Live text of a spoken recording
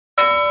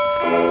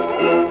I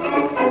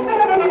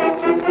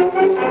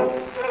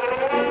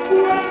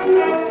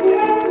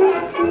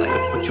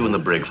could put you in the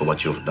brig for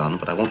what you've done,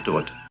 but I won't do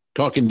it.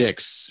 Talking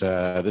Dicks.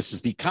 This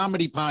is the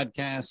comedy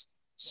podcast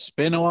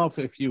spin-off,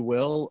 if you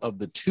will, of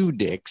The Two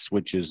Dicks,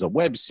 which is a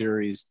web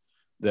series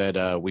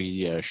that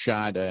we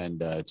shot,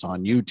 and it's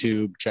on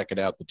YouTube. Check it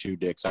out, The Two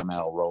Dicks. I'm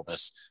Al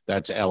Romas.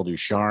 That's Al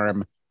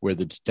Ducharme. We're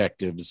the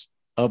detectives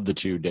of The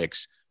Two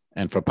Dicks.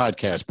 And for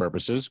podcast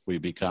purposes, we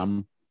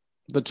become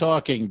The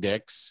Talking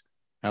Dicks.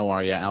 How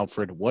are you,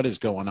 Alfred? What is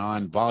going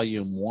on?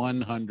 Volume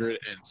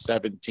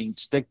 117.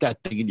 Stick that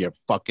thing in your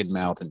fucking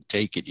mouth and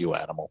take it, you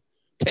animal.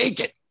 Take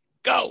it.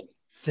 Go.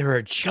 There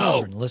are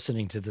children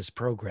listening to this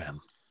program.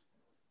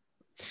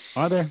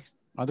 Are there?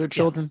 Are there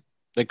children? Yeah.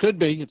 They could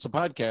be. It's a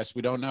podcast.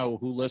 We don't know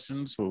who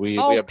listens. We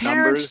have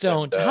parents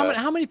numbers. Don't.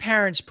 How many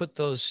parents put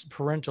those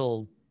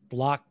parental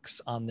blocks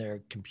on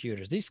their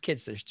computers? These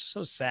kids, they're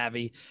so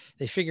savvy.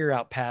 They figure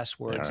out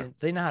passwords. And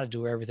they know how to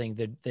do everything.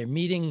 They're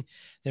meeting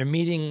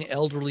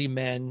elderly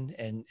men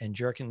and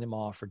jerking them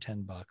off for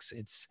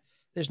 $10.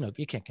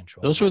 You can't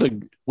control.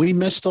 We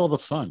missed all the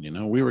fun. You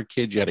know, we were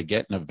kids. You had to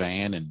get in a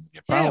van and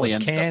you probably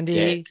ended candy, up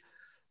dead.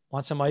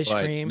 Want some ice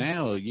cream.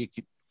 Now you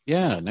can.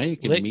 Yeah, now you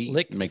can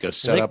meet and make a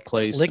setup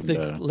place. Lick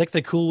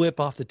the Cool Whip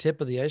off the tip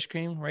of the ice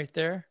cream right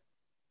there.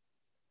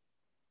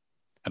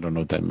 I don't know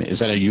what that means. Is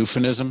that a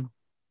euphemism?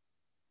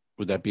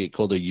 Would that be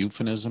called a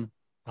euphemism?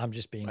 I'm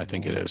just being. I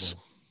think it is.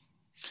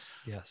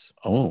 Yes.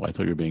 Oh, I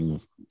thought you were being.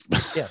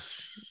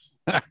 Yes.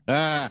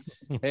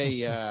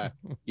 Hey,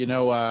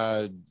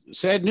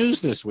 sad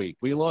news this week.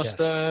 We lost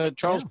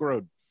Charles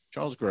Grodin.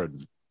 Charles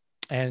Grodin.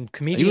 And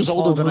comedian he was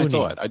older than Mooney. I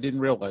thought. I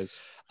didn't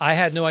realize. I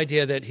had no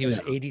idea that he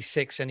was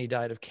 86 and he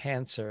died of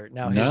cancer.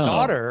 Now, his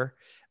daughter,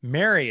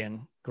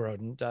 Marion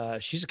Grodin,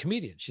 she's a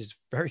comedian. She's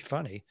very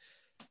funny.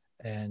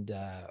 And,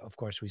 of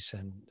course, we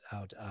send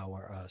out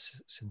our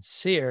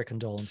sincere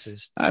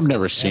condolences. I've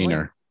never seen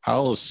her.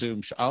 I'll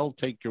assume I'll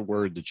take your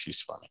word that she's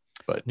funny.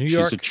 But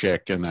she's a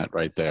chick, and that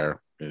right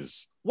there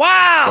is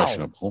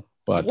questionable.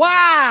 But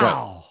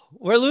wow.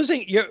 We're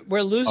losing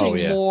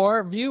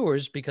more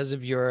viewers because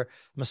of your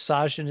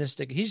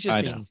misogynistic. He's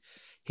just being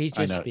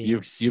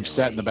you've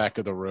sat in the back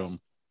of the room.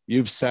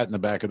 You've sat in the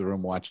back of the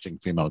room watching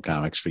female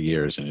comics for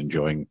years and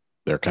enjoying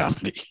their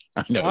comedy.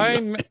 I know.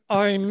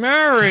 I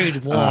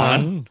married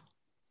one.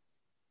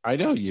 I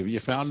know you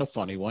found a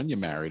funny one. You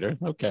married her.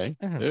 Okay.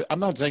 I'm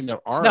not saying there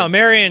are. No,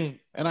 Marion.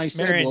 And I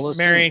said,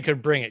 Marion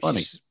could bring it.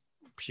 Funny.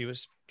 She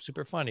was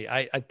super funny.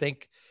 I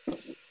think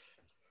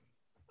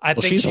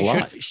she's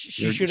alive.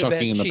 She should have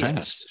been in the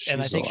past.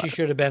 And I think she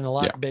should have been a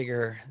lot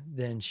bigger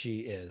than she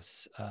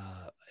is.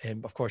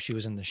 And of course, she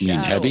was in the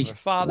shadow of her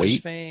father's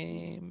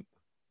fame.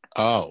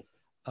 Oh,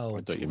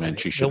 I thought you meant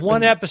she should. The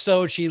one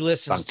episode she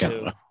listens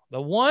to.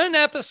 The one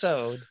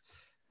episode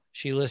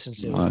she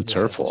listens to. That's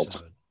her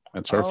fault.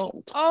 That's her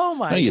fault. Oh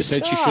my! No, you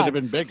said she should have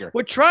been bigger.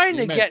 We're trying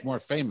to get more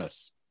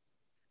famous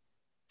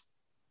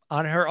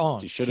on her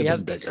own. She should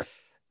have been bigger.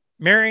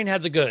 Marion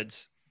had the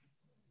goods.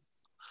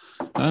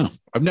 Oh,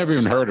 I've never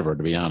even heard of her,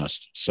 to be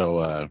honest.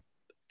 So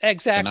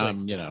exactly,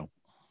 and I'm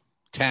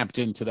tapped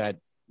into that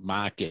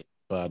market,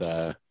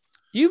 but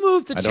you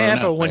moved to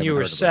Tampa when you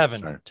were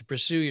 7 to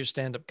pursue your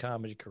stand-up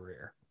comedy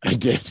career. I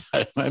did.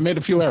 I made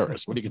a few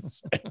errors. What are you going to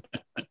say?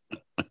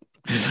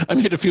 I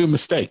made a few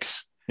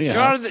mistakes. You're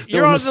out of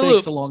the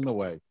loop along the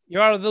way.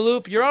 You're out of the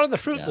loop. You're out of the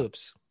Fruit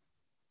Loops.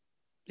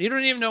 You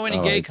don't even know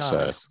any gay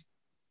comics.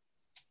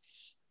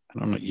 I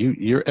don't know.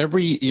 You're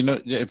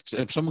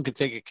if someone could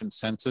take a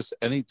consensus,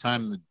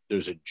 anytime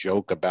there's a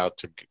joke about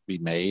to be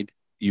made,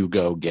 you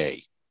go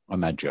gay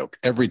on that joke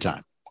every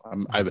time.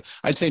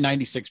 I'd say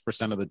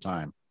 96% of the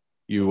time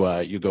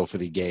you go for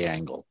the gay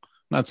angle.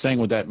 I'm not saying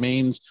what that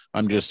means.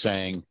 I'm just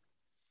saying,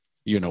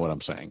 you know what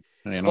I'm saying.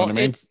 You know what I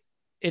mean?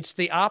 It's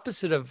the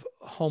opposite of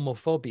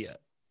homophobia.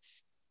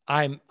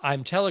 I'm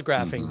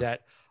telegraphing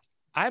that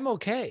I'm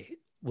okay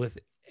with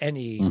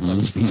any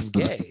being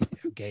gay,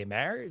 gay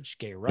marriage,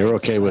 gay rights. You're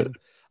okay with it.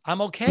 I'm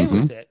okay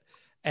with it.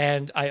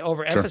 And I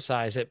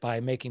overemphasize it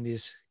by making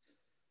these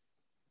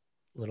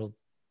little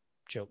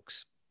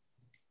jokes.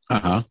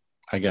 I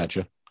got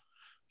you.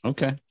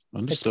 Okay.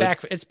 Understood.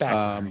 It's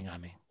backfiring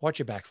on me. Watch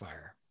it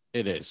backfire.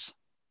 It is.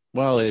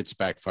 Well, it's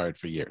backfired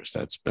for years.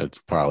 That's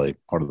probably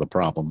part of the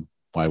problem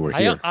why we're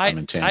here. I'm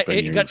in Tampa.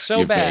 It got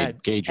so bad.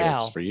 Made gay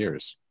jokes for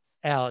years.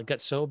 Al, it got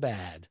so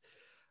bad.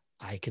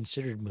 I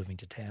considered moving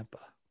to Tampa.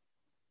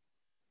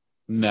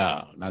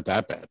 No, not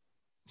that bad.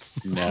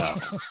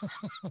 No.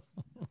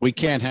 We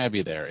can't have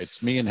you there.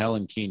 It's me and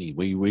Helen Keeney.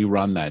 We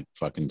run that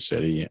fucking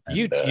city. And,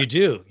 you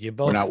do. You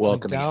both. We're not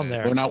welcoming down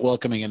there. We're not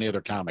welcoming any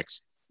other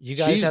comics. You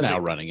guys. She's now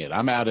running it.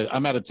 I'm out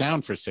of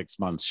town for 6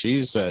 months.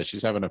 She's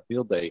having a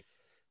field day.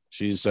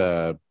 She's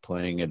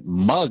playing at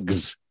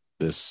Mugs.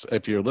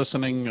 If you're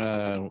listening,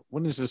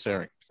 when is this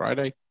airing?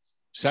 Friday,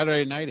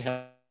 Saturday night.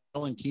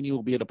 Helen Keeney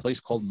will be at a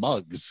place called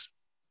Mugs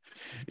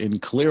in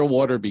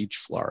Clearwater Beach,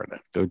 Florida.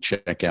 Go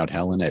check out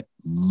Helen at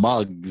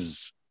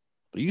Mugs.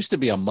 There used to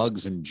be a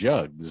Mugs and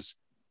Jugs,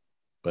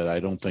 but I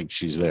don't think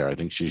she's there. I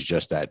think she's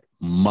just at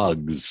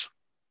Mugs.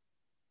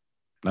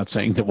 Not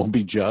saying there won't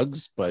be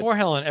jugs, but Poor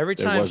Helen. Every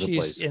there time was a she's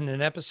place. in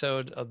an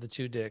episode of the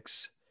Two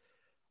Dicks,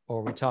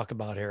 or we talk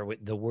about her,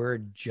 the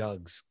word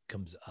jugs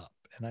comes up,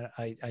 and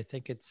I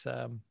think it's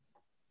I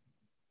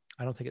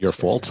don't think it's Your fair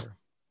to fault? her.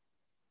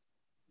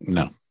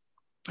 No,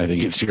 I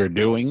think it's your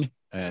doing.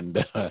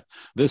 And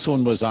this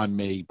one was on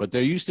me. But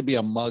there used to be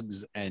a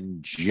Mugs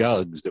and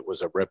Jugs that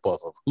was a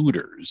ripoff of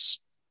Hooters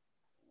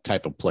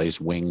type of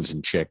place, wings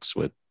and chicks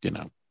with,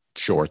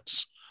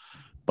 shorts.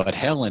 But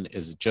Helen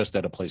is just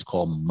at a place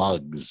called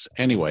Mugs.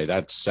 Anyway,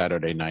 that's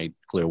Saturday night,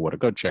 Clearwater.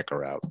 Go check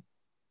her out.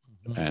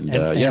 And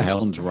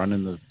Helen's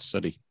running the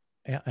city.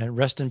 Yeah, and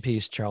rest in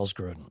peace, Charles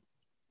Grodin.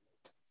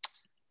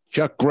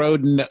 Chuck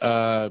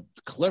Grodin,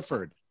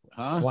 Clifford.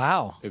 Huh?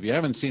 Wow. If you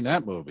haven't seen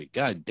that movie,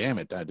 God damn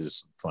it, that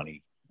is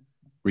funny.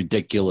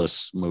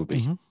 Ridiculous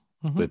movie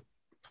with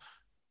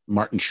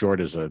Martin Short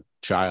as a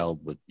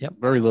child with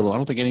very little. I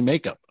don't think any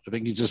makeup. I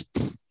think he just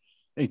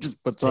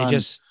puts on.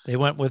 They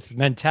went with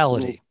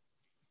mentality.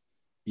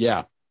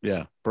 Yeah,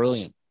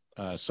 brilliant.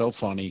 So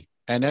funny.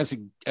 And as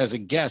a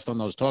guest on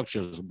those talk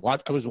shows,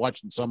 I was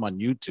watching some on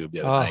YouTube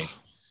the other night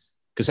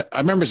because I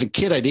remember as a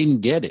kid I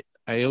didn't get it.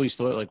 I always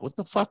thought, like, what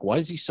the fuck? Why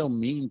is he so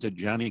mean to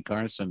Johnny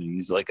Carson?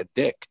 He's like a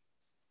dick.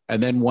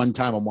 And then one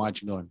time I'm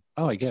watching, going,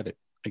 oh, I get it.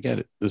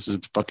 This is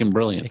fucking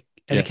brilliant.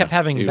 And he kept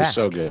having him back. Was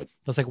so good. I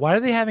was like, why are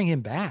they having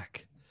him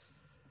back?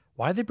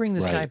 Why did they bring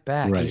this guy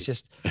back? Right. He's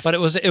just, but it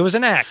was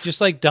an act,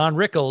 just like Don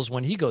Rickles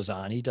when he goes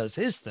on, he does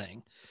his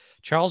thing.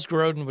 Charles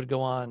Grodin would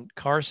go on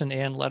Carson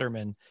and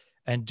Letterman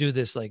and do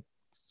this like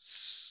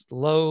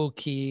low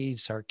key,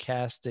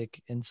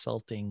 sarcastic,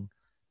 insulting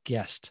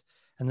guest.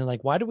 And they're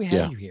like, why do we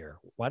have you here?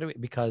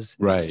 Because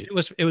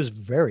it was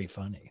very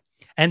funny.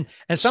 And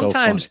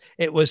sometimes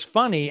it was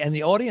funny and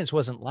the audience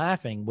wasn't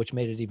laughing, which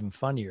made it even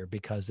funnier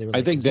because they were like,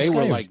 I think they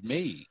were like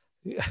me.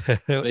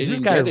 Is this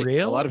guy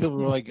real? A lot of people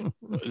were like,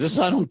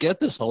 I don't get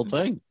this whole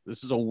thing.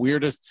 This is the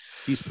weirdest.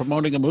 He's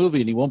promoting a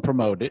movie and he won't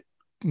promote it.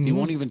 Mm-hmm. He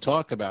won't even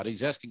talk about it.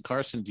 He's asking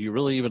Carson, do you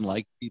really even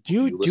like people? Do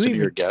you listen to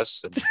your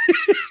guests? And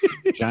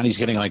Johnny's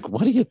getting like,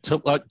 what do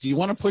you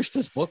want to push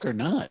this book or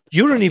not?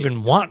 You don't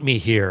even want me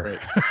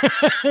here.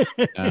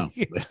 Right. No.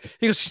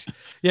 He goes,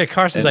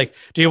 Carson's like,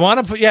 do you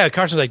want to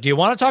Carson's like, do you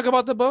want to talk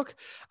about the book?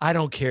 I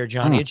don't care,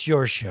 Johnny. It's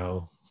your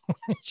show.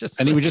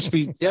 He would just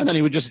be, then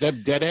he would just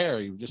have dead air.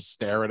 He would just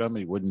stare at him.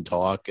 He wouldn't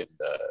talk. And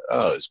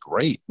it's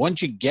great.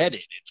 Once you get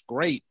it, it's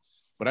great.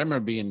 But I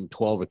remember being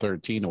 12 or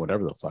 13 or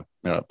whatever the fuck,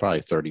 probably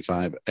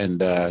 35, and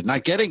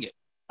not getting it.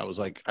 I was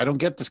like, I don't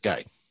get this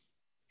guy.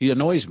 He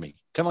annoys me.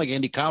 Kind of like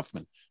Andy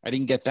Kaufman. I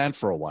didn't get that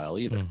for a while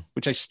either,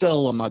 which I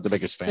still am not the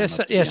biggest fan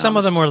of. Some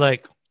of them were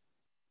like,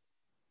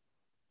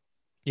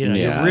 you're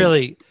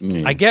really,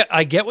 I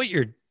get what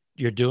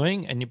you're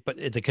doing, but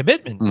the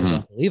commitment was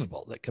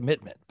unbelievable. The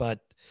commitment, but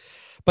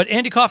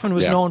Andy Kaufman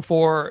was known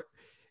for,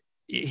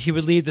 he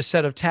would leave the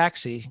set of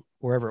Taxi,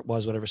 wherever it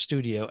was, whatever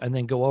studio, and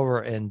then go over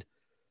and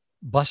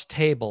bust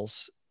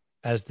tables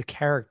as the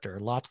character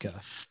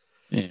Lotka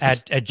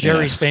at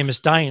Jerry's famous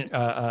deli,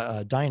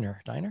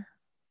 and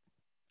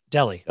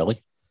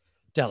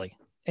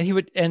he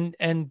would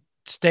and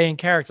stay in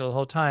character the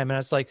whole time. And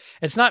it's like,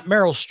 it's not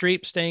Meryl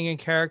Streep staying in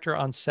character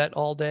on set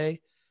all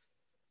day,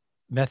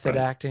 method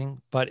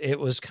acting, but it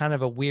was kind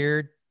of a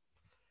weird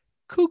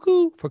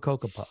cuckoo for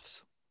Cocoa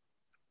Puffs.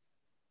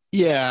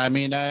 Yeah, I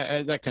mean,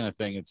 that kind of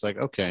thing. It's like,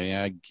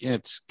 okay,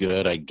 it's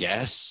good, I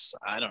guess.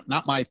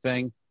 Not my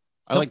thing.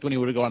 I liked when he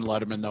would go on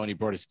Letterman, though, and he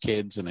brought his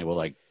kids, and they were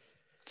like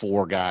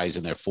 4 guys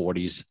in their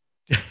 40s.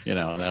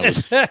 That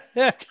was kind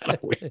of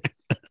weird.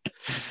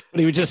 But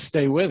he would just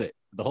stay with it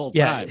the whole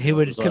time. He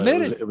would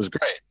commit it. It was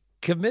great.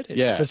 Committed.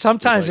 Yeah. But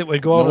sometimes it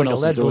would go over like a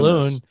lead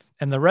balloon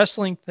and the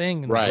wrestling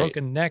thing and the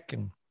broken neck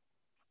and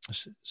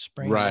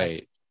sprain.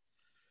 Right.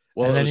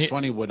 Well, it was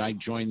funny when I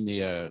joined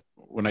the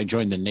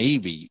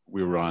Navy,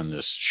 we were on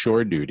this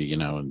shore duty,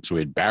 and so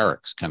we had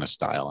barracks kind of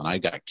style, and I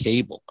got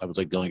cable. I was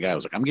like the only guy. I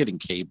was like, I'm getting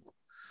cable.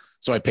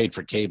 So I paid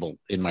for cable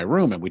in my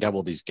room, and we'd have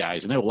all these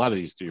guys, and there were a lot of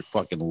these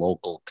fucking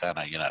local kind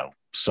of,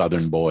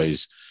 Southern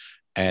boys,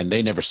 and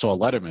they never saw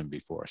Letterman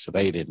before, so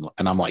they didn't.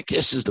 And I'm like,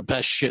 this is the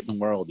best shit in the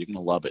world. You're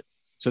gonna love it.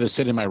 So they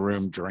sit in my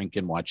room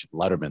drinking, watching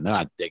Letterman. They're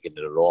not digging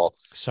it at all.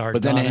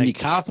 Sardonic. But then Andy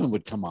Kaufman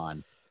would come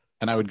on,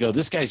 and I would go,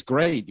 this guy's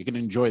great. You can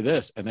enjoy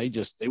this. And they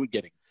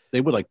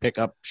would like pick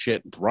up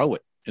shit and throw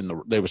it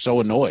they were so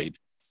annoyed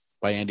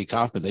by Andy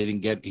Kaufman. They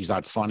didn't get, he's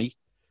not funny.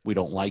 We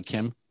don't like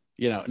him.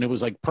 And it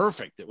was like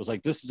perfect. It was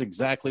like, this is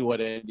exactly what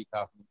Andy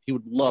Kaufman, he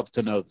would love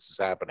to know this is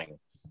happening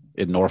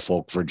in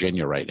Norfolk,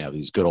 Virginia right now.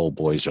 These good old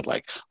boys are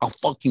like, I'll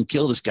fucking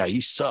kill this guy.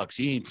 He sucks.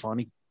 He ain't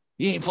funny.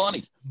 They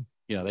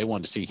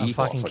wanted to see I'll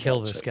fucking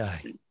kill this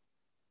guy.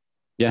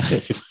 Yeah.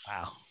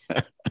 Wow.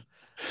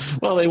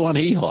 Well, they want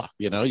hee-haw.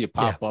 You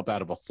pop up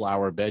out of a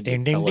flower bed,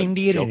 you tell a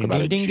joke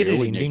about a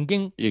Jew,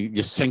 and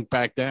you sink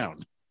back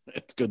down.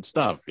 It's good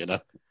stuff,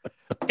 And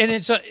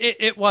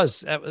it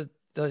was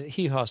the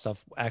hee-haw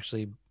stuff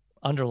actually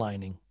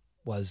underlining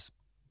was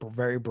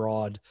very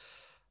broad,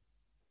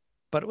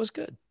 but it was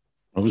good.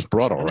 It was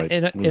broad, all right.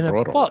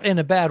 In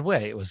a bad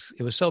way. It was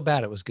so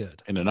bad it was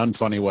good. In an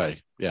unfunny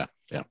way. Yeah.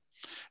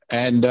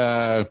 And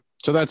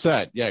so that's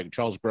that. Yeah,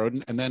 Charles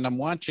Grodin. And then I'm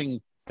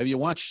watching. Have you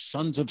watched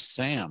Sons of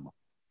Sam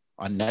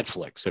on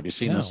Netflix? Have you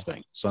seen this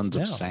thing, Sons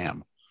of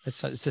Sam?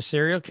 It's a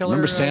serial killer.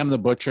 Remember Sam the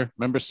Butcher?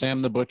 Remember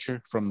Sam the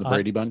Butcher from the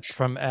Brady Bunch?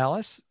 From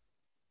Alice?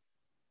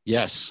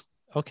 Yes.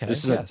 Okay.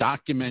 This is a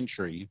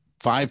documentary,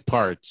 5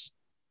 parts.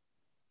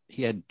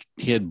 He had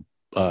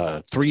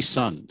 3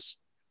 sons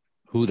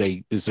who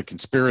there's a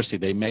conspiracy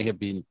they may have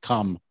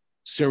become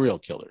serial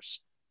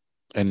killers.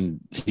 And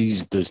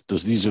these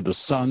are the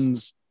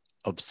sons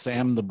of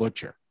Sam the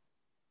Butcher.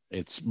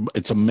 It's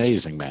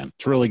amazing, man.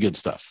 It's really good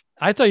stuff.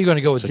 I thought you were going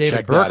to go with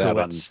David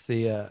Berkowitz,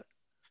 the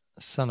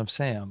son of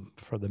Sam,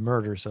 for the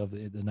murders of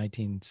the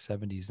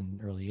 1970s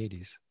and early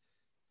 80s.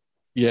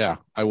 Yeah,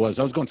 I was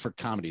going for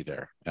comedy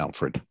there,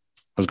 Alfred. I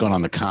was going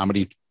on the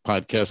comedy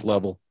podcast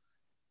level.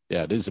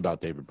 Yeah, it is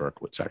about David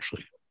Berkowitz,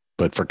 actually.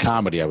 But for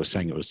comedy, I was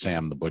saying it was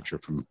Sam the Butcher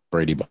from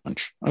Brady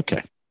Bunch.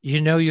 Okay.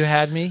 You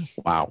had me?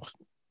 Wow.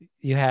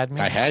 You had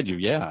me? I had you,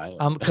 yeah.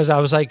 Because I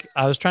was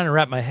trying to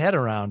wrap my head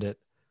around it.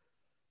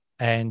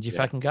 And you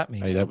fucking got me.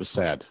 Hey, that was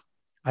sad.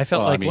 I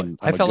felt like one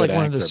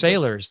of the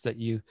sailors that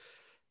you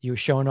were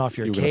showing off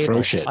your cable.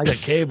 Throw shit. I got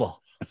cable.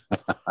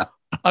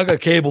 I got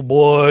cable,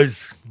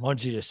 boys. I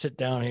want you to sit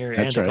down here.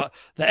 That's right.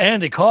 The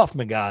Andy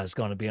Kaufman guy is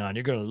going to be on.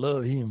 You're going to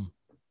love him.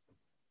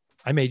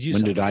 I made you.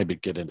 When did I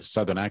get a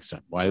Southern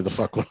accent? Why the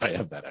fuck would I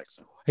have that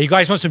accent? Hey, you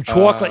guys want some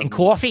chocolate and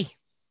coffee?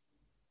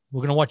 We're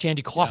going to watch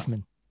Andy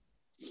Kaufman.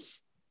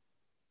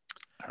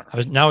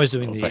 I was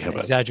doing the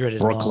exaggerated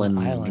Brooklyn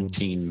Long Island.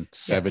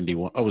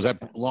 1971. Oh, was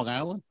that Long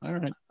Island? All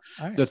right.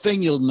 The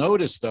thing you'll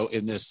notice, though,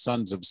 in this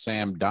Sons of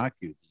Sam docu,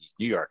 the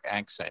New York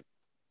accent,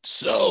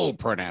 so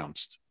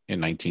pronounced in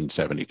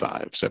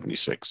 1975,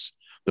 76.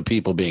 The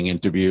people being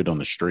interviewed on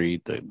the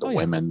street, the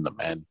women, the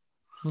men.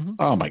 Mm-hmm.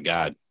 Oh, my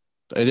God.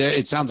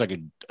 It sounds like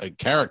a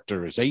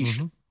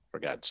characterization, for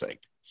God's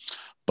sake.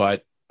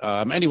 But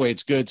anyway,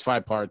 it's good. It's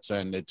 5 parts,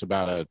 and it's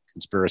about a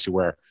conspiracy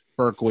where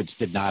Berkowitz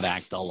did not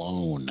act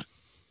alone.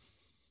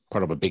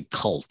 Part of a big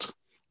cult.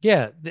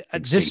 Yeah,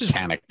 this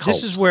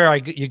is where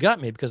you got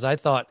me, because I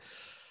thought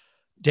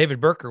David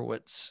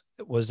Berkowitz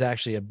was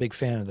actually a big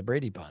fan of the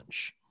Brady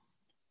Bunch.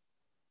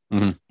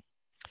 Mm-hmm.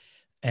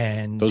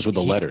 And those were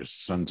the letters,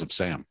 Sons of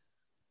Sam.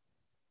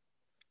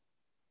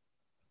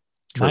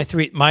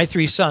 True. My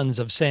three Sons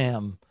of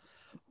Sam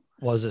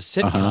was a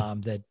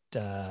sitcom that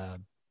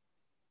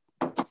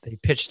they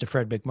pitched to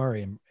Fred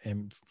McMurray,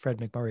 and Fred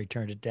McMurray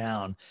turned it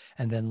down,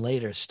 and then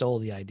later stole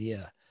the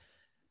idea.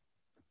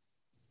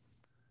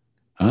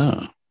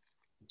 Oh,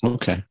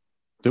 okay.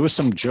 There was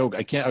some joke.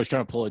 I was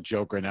trying to pull a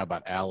joke right now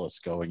about Alice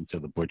going to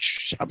the butcher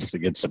shop to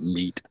get some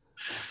meat.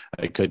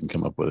 I couldn't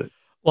come up with it.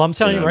 Well, I'm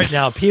telling you right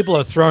now, people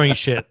are throwing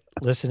shit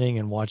listening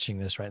and watching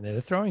this right now.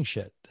 They're throwing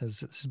shit.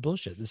 This is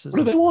bullshit. What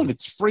do they want?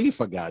 It's free,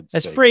 for God's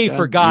sake. It's free,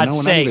 for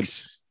God's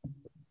sakes.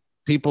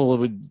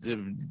 People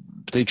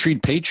they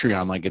treat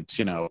Patreon like it's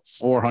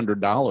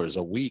 $400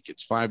 a week.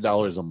 It's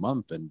 $5 a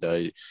month,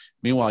 and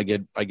meanwhile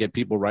I get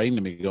people writing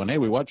to me going, "Hey,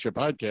 we watch your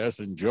podcast,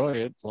 enjoy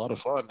it. It's a lot of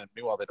fun." And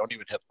meanwhile, they don't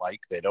even hit like.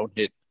 They don't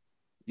hit.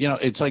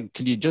 It's like,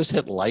 can you just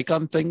hit like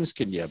on things?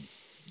 Can you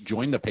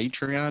join the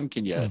Patreon?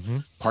 Can you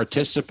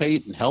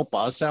participate and help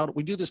us out?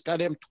 We do this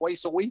goddamn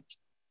twice a week.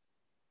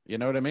 You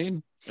know what I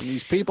mean? And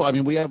these people,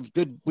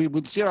 we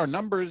would see our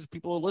numbers,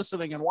 people are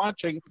listening and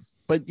watching,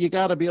 but you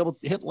got to be able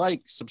to hit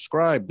like,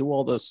 subscribe, do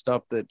all the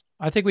stuff that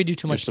I think we do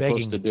too much begging.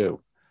 Supposed to do.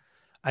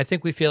 I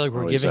think we feel like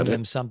we're giving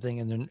them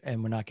something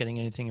and we're not getting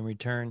anything in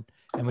return,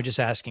 and we're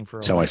just asking for.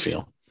 That's how I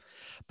feel.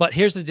 But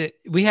here's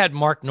we had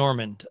Mark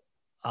Normand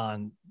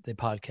on the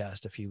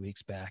podcast a few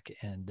weeks back,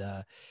 and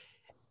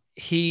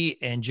he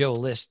and Joe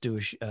List do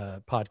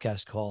a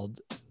podcast called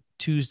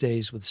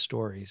Tuesdays with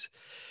Stories.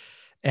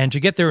 And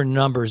to get their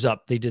numbers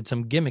up, they did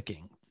some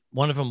gimmicking.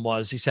 One of them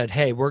was, he said,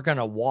 "Hey, we're going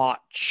to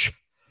watch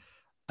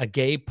a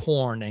gay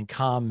porn and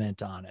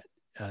comment on it."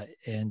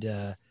 And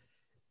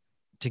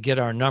to get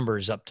our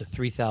numbers up to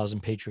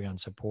 3,000 Patreon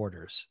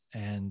supporters.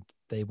 And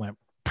they went,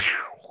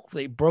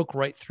 they broke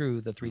right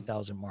through the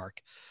 3,000 mark.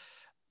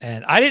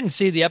 And I didn't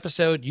see the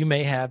episode. You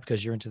may have,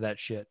 because you're into that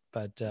shit.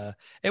 But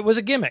it was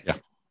a gimmick. Yeah.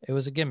 It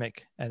was a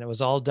gimmick. And it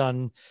was all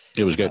done.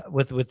 It was good.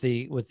 With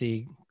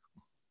the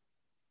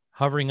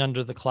hovering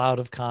under the cloud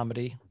of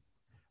comedy,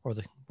 or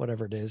the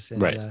whatever it is.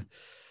 And, right.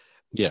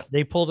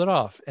 They pulled it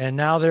off, and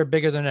now they're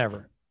bigger than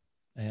ever.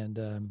 And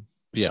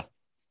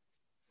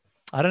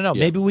I don't know. Yeah.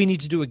 Maybe we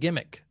need to do a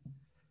gimmick.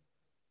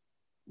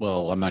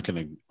 Well, I'm not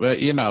going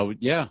to.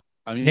 Yeah.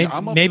 I mean,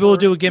 maybe we'll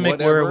do a gimmick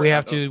where we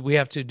have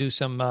to do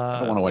some. I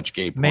don't want to watch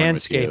gay porn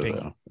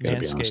manscaping.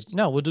 Manscaping.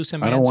 No, we'll do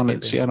some. I don't want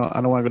to see. I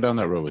don't want to go down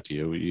that road with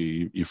you.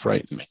 You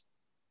frighten me.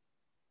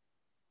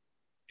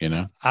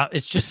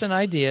 It's just an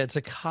idea. It's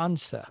a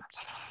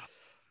concept.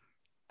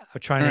 I'm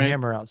trying to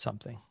hammer out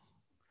something.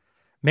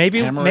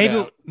 Maybe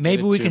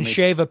we can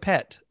shave a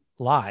pet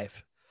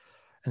live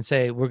and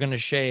say, we're going to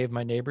shave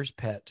my neighbor's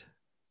pet.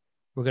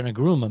 We're going to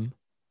groom him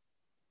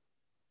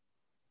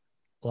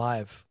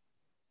live.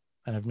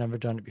 And I've never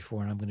done it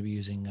before. And I'm going to be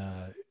using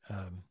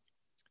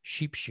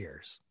sheep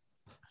shears.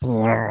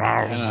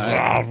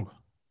 I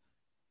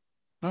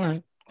All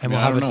right. And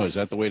I don't know. Is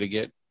that the way to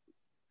get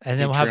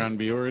Patreon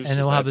viewers? And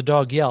then we'll have the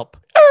dog yelp.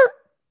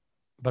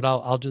 But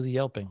I'll do the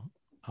yelping.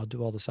 I'll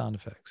do all the sound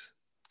effects.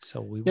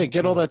 So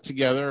get all that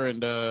together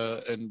and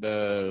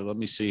let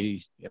me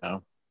see.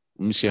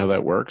 Let me see how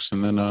that works,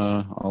 and then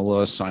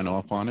I'll sign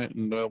off on it,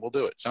 and we'll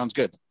do it. Sounds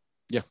good.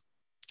 Yeah,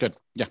 good.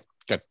 Yeah,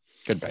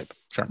 good, babe.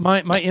 Sure.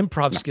 My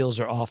improv skills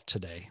are off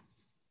today.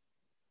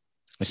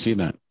 I see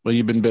that. Well,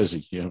 you've been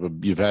busy.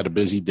 You've had a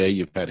busy day.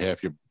 You've had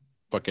half your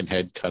fucking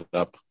head cut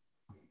up.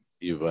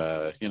 You've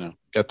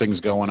got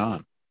things going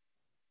on.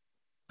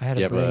 I had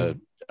a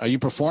brain. Are you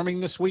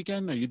performing this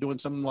weekend? Are you doing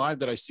something live?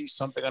 Did I see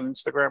something on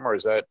Instagram, or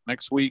is that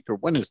next week, or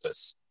when is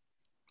this?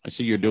 I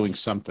see you're doing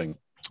something.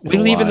 We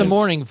leave in the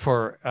morning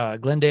for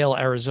Glendale,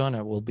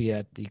 Arizona. We'll be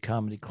at the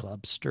comedy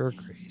club Stir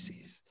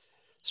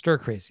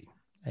Crazy,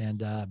 and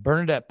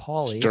Bernadette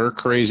Pauly. Stir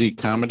Crazy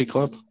Comedy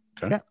Club.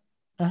 Okay.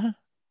 Yeah.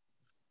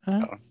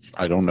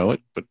 I don't know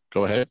it, but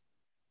go ahead.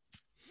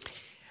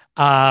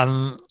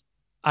 I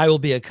will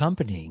be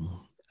accompanying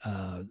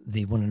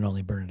the one and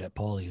only Bernadette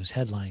Pauly, who's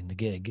headlining the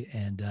gig,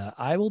 and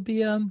I will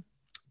be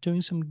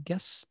doing some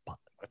guest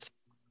spots.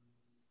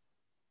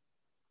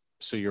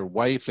 So your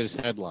wife is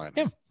headlining.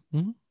 Yeah.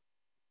 Mm-hmm.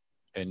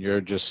 And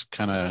you're just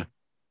kind of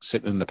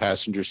sitting in the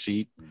passenger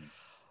seat.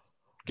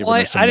 Well,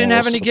 I didn't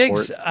have any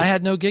gigs. I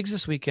had no gigs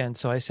this weekend.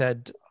 So I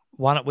said,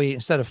 why don't we,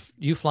 instead of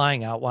you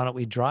flying out, why don't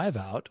we drive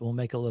out? We'll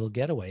make a little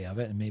getaway of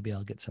it, and maybe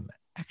I'll get some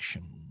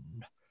action.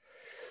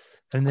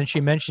 And then she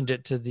mentioned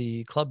it to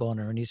the club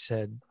owner, and he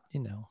said,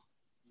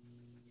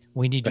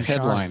 we need the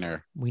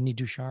headliner. We need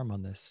Ducharme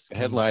on this. The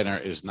headliner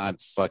is not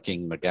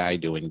fucking the guy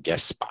doing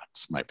guest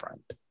spots, my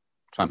friend.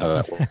 It's not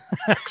how that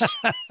works.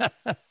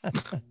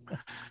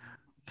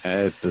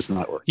 It does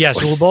not work. Yeah,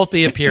 so we'll both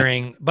be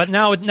appearing, but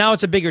now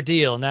it's a bigger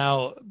deal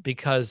now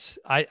because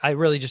I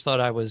really just thought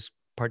I was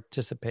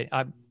participating.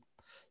 I'm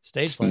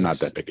stage legs. Not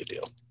that big a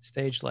deal.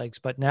 Stage legs,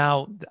 but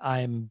now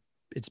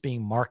it's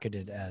being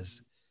marketed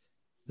as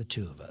the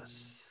two of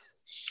us.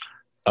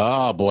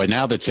 Oh boy,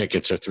 now the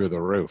tickets are through the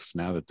roof.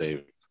 Now that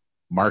they've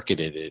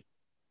marketed it,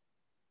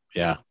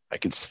 yeah, I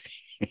can see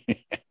a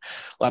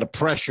lot of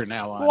pressure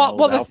now on.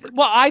 Well,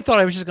 I thought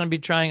I was just going to be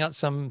trying out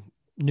some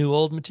new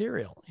old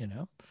material,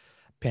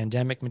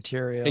 pandemic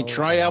material. Hey,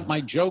 try out my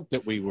joke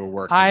that we were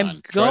working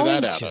on. Try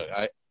that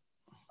out.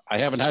 I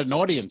haven't had an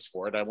audience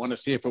for it. I want to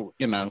see if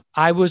it,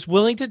 I was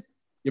willing to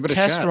give it a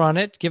test shot. Run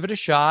it, give it a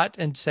shot,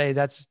 and say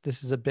this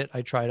is a bit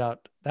I tried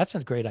out. That's a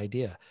great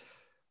idea.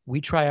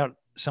 We try out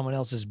someone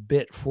else's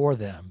bit for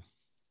them,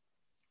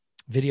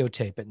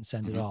 videotape it and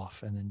send it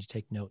off, and then you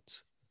take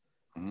notes.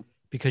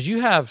 Because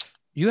you have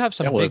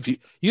some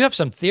you have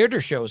some theater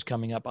shows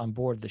coming up on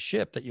board the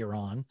ship that you're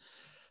on,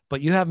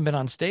 but you haven't been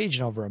on stage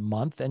in over a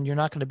month, and you're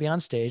not going to be on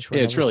stage for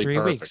it's really 3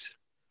 perfect. weeks.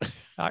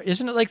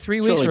 Isn't it like 3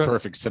 It's weeks? Really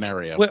perfect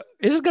scenario. Well,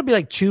 is it going to be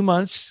like 2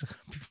 months?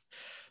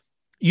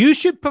 You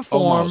should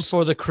perform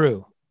for the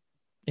crew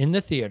in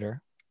the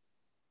theater.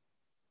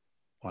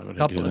 Why would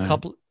I do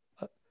that?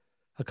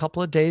 A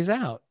couple of days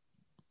out,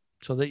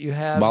 so that you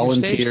have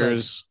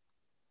volunteers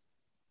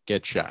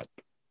get shot.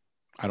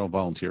 I don't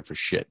volunteer for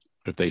shit.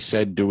 If they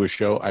said do a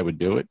show, I would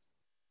do it,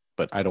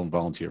 but I don't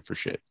volunteer for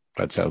shit.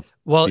 That's how.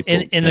 Well,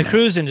 in the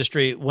cruise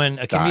industry, when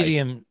a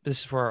comedian, this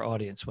is for our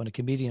audience, when a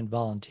comedian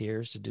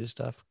volunteers to do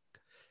stuff,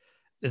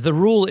 the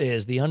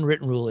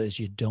unwritten rule is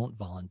you don't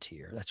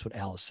volunteer. That's what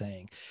Al is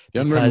saying. The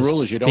unwritten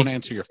rule is you don't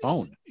answer your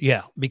phone.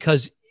 Yeah,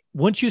 because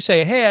once you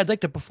say, hey, I'd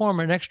like to perform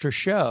an extra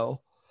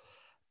show,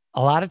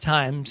 a lot of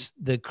times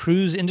the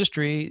cruise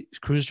industry,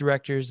 cruise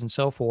directors and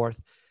so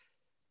forth,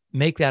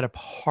 make that a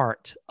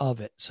part of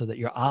it so that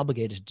you're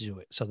obligated to do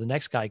it. So the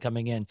next guy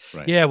coming in,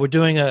 yeah, we're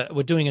doing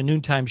a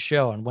noontime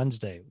show on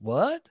Wednesday.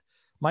 What?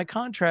 My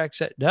contract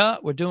said, no,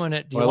 we're doing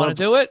it. Do you want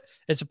to do it?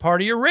 It's a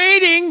part of your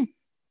rating.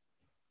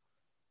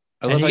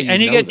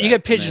 And you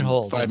get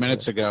pigeonholed. 5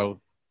 minutes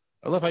ago,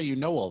 I love how you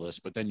know all this,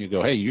 but then you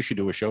go, hey, you should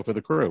do a show for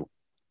the crew.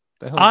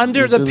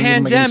 Under the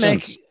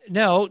pandemic,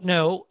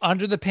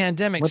 under the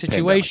pandemic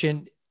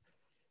situation,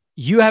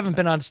 you haven't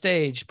been on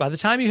stage. By the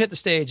time you hit the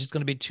stage, it's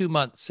going to be 2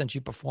 months since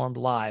you performed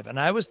live. And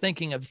I was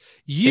thinking of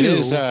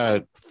you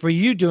for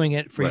you doing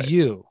it for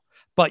you.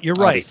 But you're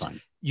right.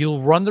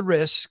 You'll run the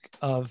risk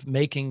of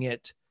making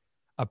it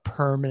a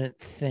permanent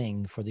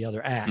thing for the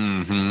other acts.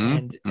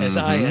 And as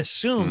I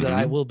assume that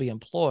I will be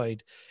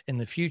employed in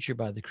the future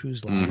by the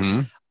cruise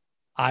lines,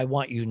 I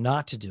want you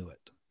not to do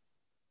it.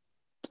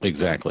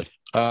 Exactly.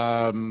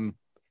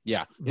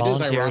 Yeah, it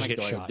is ironic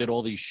though. I did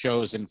all these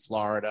shows in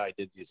Florida. I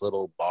did these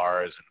little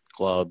bars and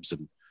clubs,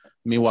 and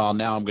meanwhile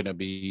now I'm going to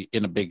be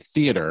in a big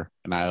theater,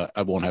 and I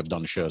won't have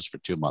done shows for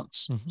 2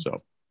 months.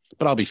 So,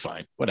 but I'll be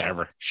fine.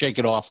 Whatever. Shake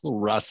it off. A little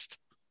rust.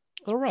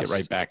 Get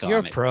right back on it. You're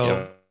a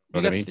pro.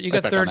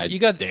 You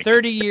got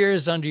 30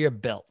 years under your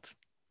belt,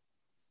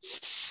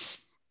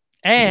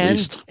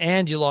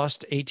 and you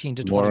lost 18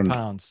 to 20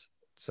 pounds.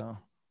 So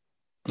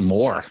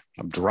more.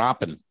 I'm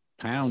dropping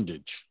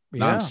poundage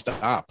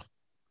nonstop.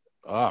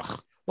 Ugh.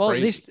 Well,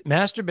 crazy. At least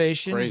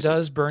masturbation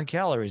does burn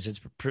calories.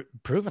 It's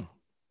proven.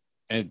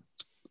 And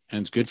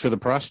it's good for the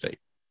prostate.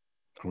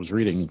 I was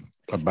reading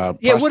about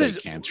Yeah,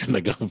 prostate cancer, and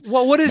they go,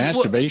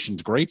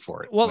 masturbation's great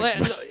for it. Well,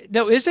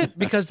 no, is it?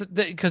 Because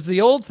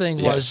the old thing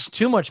was Yes.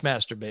 too much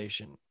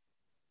masturbation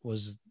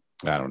was.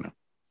 I don't know.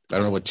 I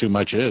don't know what too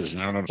much is. You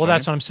know what I'm saying?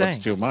 That's what I'm saying. What's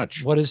too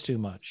much? What is too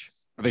much?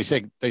 They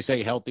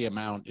say healthy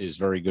amount is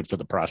very good for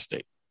the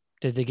prostate.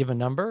 Did they give a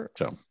number?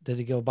 So did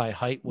they go by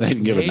height? They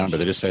didn't give a number.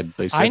 They said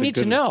I need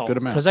to know good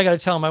amount, because I got to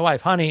tell my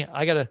wife, honey,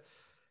 I gotta.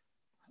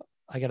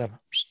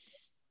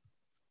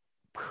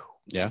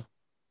 Yeah,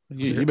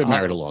 you've been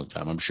married a long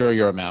time. I'm sure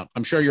your amount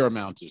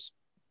is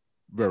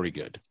very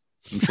good.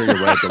 I'm sure you're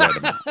right at the right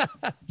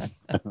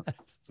amount.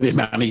 The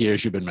amount of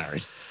years you've been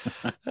married.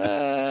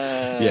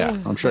 Yeah,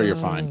 I'm sure you're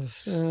fine.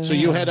 So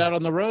you head out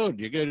on the road.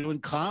 You're doing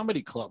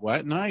comedy club.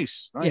 What?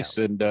 Nice. Yeah.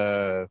 And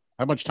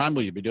how much time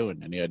will you be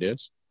doing? Any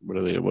ideas?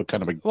 What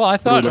kind of a? Well, I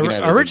thought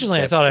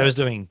originally I thought I was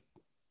doing,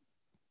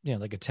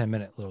 like a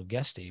 10-minute little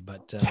guesty,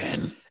 but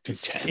 10.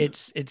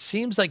 It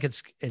seems like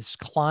it's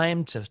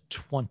climbed to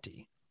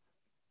 20.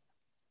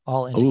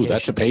 Oh,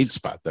 that's a paid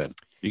spot then.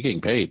 You're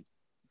getting paid.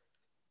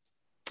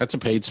 That's a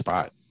paid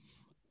spot.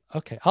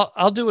 Okay,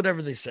 I'll do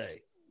whatever they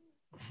say.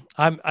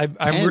 I'm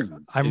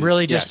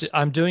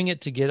doing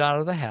it to get out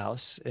of the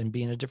house and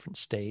be in a different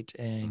state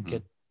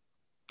and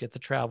get the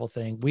travel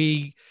thing.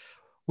 We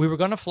were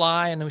going to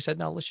fly and then we said,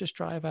 no, let's just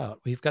drive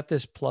out. We've got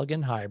this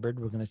plug-in hybrid.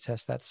 We're going to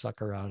test that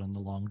sucker out on the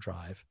long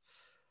drive.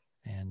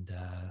 And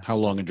how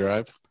long a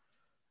drive?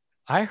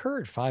 I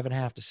heard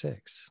 5.5 to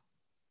 6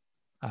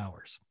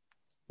 hours.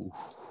 Ooh.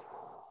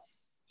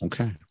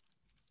 Okay.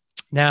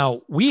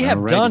 Now we've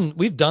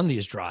done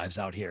these drives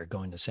out here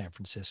going to San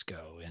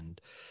Francisco and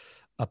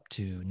up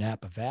to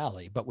Napa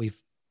Valley, but we've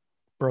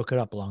broke it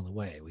up along the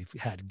way. We've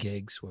had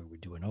gigs where we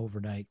do an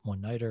overnight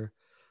one-nighter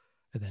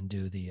and then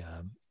do the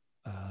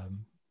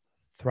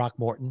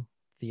Throckmorton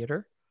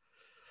Theater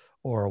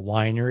or a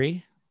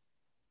winery.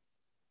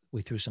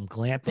 We threw some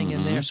glamping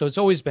in there. So it's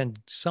always been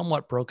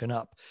somewhat broken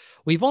up.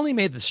 We've only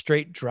made the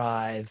straight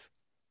drive,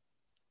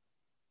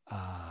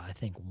 I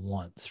think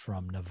once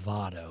from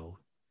Novato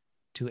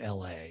to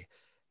LA.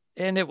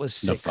 And it was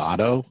 6.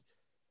 Novato?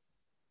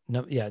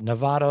 No, yeah,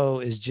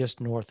 Novato is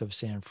just north of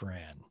San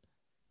Fran.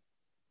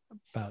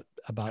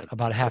 About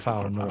a half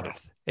hour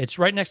north. It's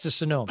right next to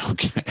Sonoma.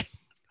 Okay.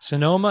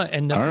 Sonoma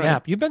and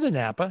Napa. You've been to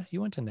Napa.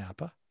 You went to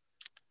Napa.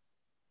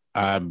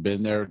 I've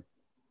been there a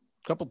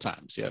couple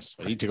times. Yes,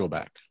 I need to go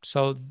back.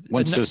 So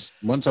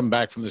once I'm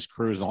back from this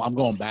cruise, I'm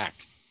going back.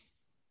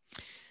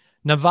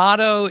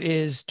 Novato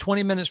is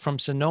 20 minutes from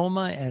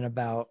Sonoma and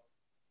about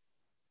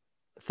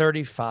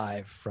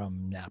 35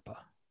 from Napa.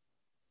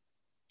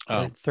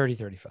 Oh,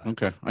 35.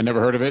 Okay. I never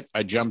heard of it.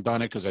 I jumped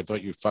on it because I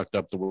thought you fucked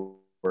up the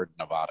word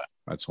Nevada.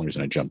 That's the only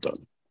reason I jumped on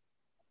it.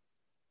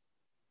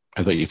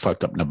 I thought you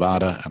fucked up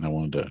Nevada and I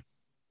wanted to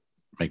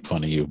make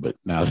fun of you, but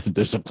now that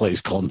there's a place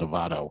called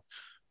Novato,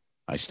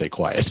 I stay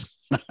quiet.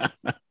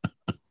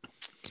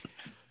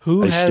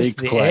 Who has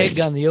the egg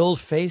on the old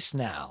face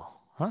now?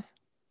 Huh?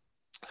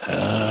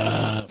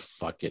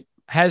 Fuck it.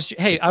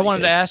 I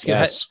wanted to ask you,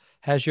 yes.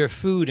 Has your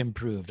food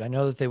improved? I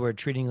know that they were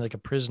treating you like a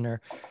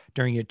prisoner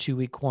during your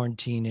 2-week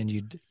quarantine and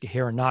you'd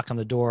hear a knock on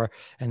the door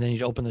and then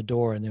you'd open the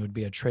door and there would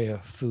be a tray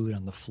of food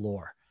on the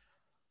floor.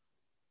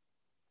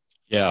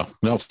 Yeah,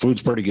 no,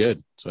 food's pretty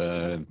good.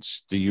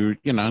 It's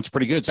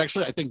pretty good. It's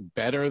actually, I think,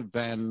 better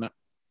than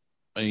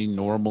a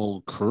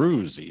normal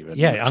cruise even.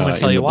 Yeah, I'm going to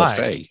tell you why.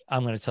 Buffet.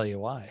 I'm going to tell you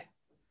why.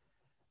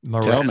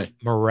 Tell me.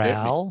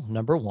 Morale,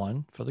 number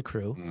one for the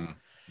crew.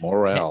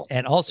 Morale.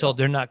 And also,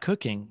 they're not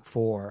cooking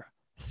for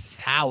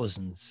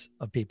thousands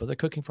of people. They're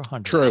cooking for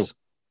hundreds. True.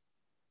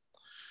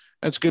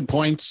 That's good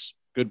points.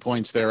 Good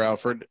points there,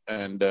 Alfred.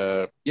 And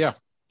yeah,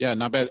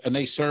 not bad. And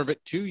they serve it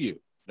to you.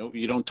 No,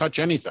 you don't touch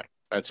anything.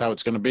 That's how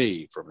it's going to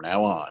be from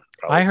now on.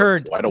 I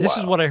heard, this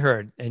is what I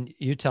heard, and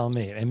you tell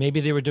me, and maybe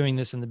they were doing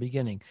this in the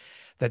beginning,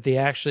 that they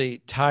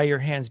actually tie your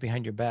hands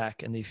behind your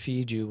back and they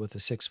feed you with a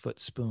 6-foot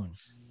spoon.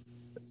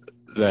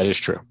 That is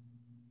true.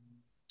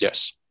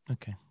 Yes.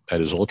 Okay. That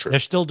is all true. They're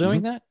still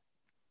doing that?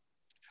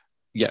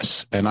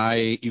 Yes. And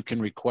you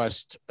can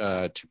request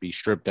to be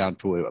stripped down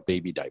to a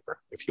baby diaper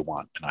if you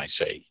want. And I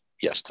say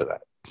yes to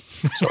that.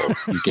 So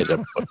you get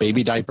a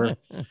baby diaper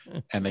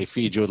and they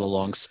feed you with a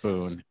long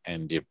spoon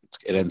and it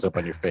ends up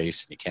on your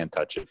face and you can't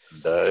touch it.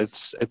 And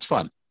it's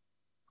fun.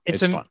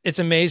 It's fun. It's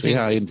amazing. So,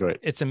 yeah, I enjoy it.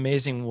 It's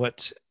amazing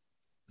what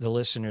the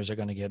listeners are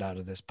going to get out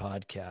of this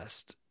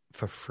podcast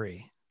for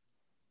free.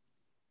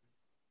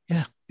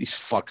 Yeah. These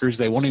fuckers,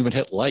 they won't even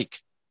hit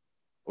like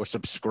or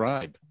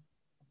subscribe.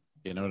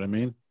 You know what I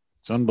mean?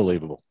 It's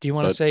unbelievable. Do you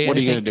want to say what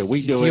anything? Are you going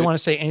to do? Do you want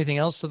to say anything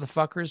else to the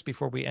fuckers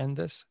before we end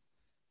this?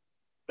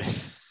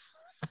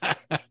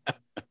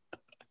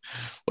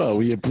 Well,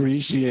 we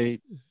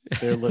appreciate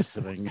their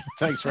listening.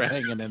 Thanks for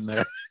hanging in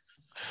there.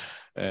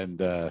 And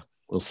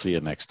we'll see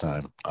you next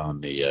time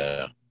on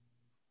the,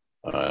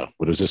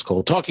 what is this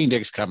called? Talking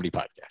Dicks Comedy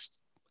Podcast.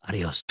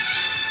 Adios.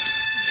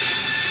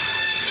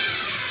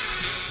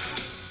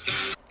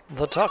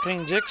 The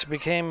Talking Dicks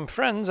became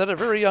friends at a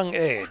very young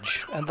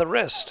age, and the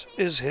rest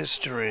is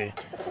history.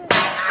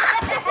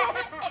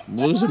 I'm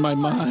losing my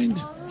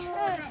mind.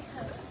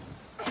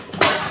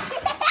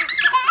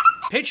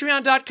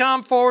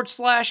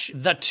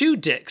 Patreon.com/The Two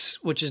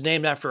Dicks, which is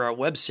named after our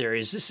web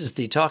series. This is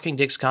the Talking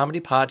Dicks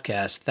Comedy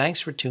Podcast. Thanks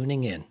for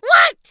tuning in.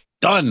 What?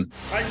 Done.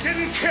 I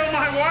didn't kill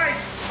my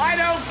wife. I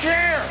don't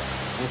care.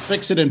 We'll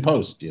fix it in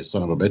post, you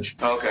son of a bitch.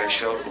 Okay,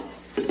 show. All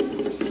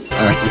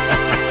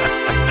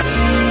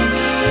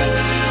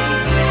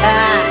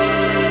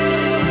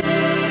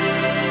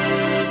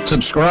right.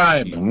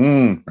 Subscribe.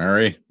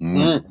 Mary.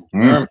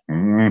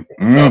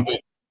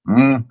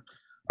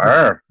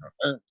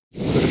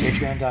 Go to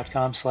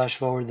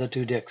patreon.com/The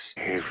Two Dicks.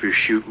 If you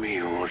shoot me,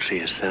 you won't see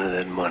a cent of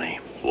that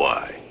money.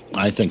 Why?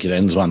 I think it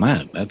ends on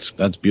that.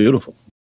 That's beautiful.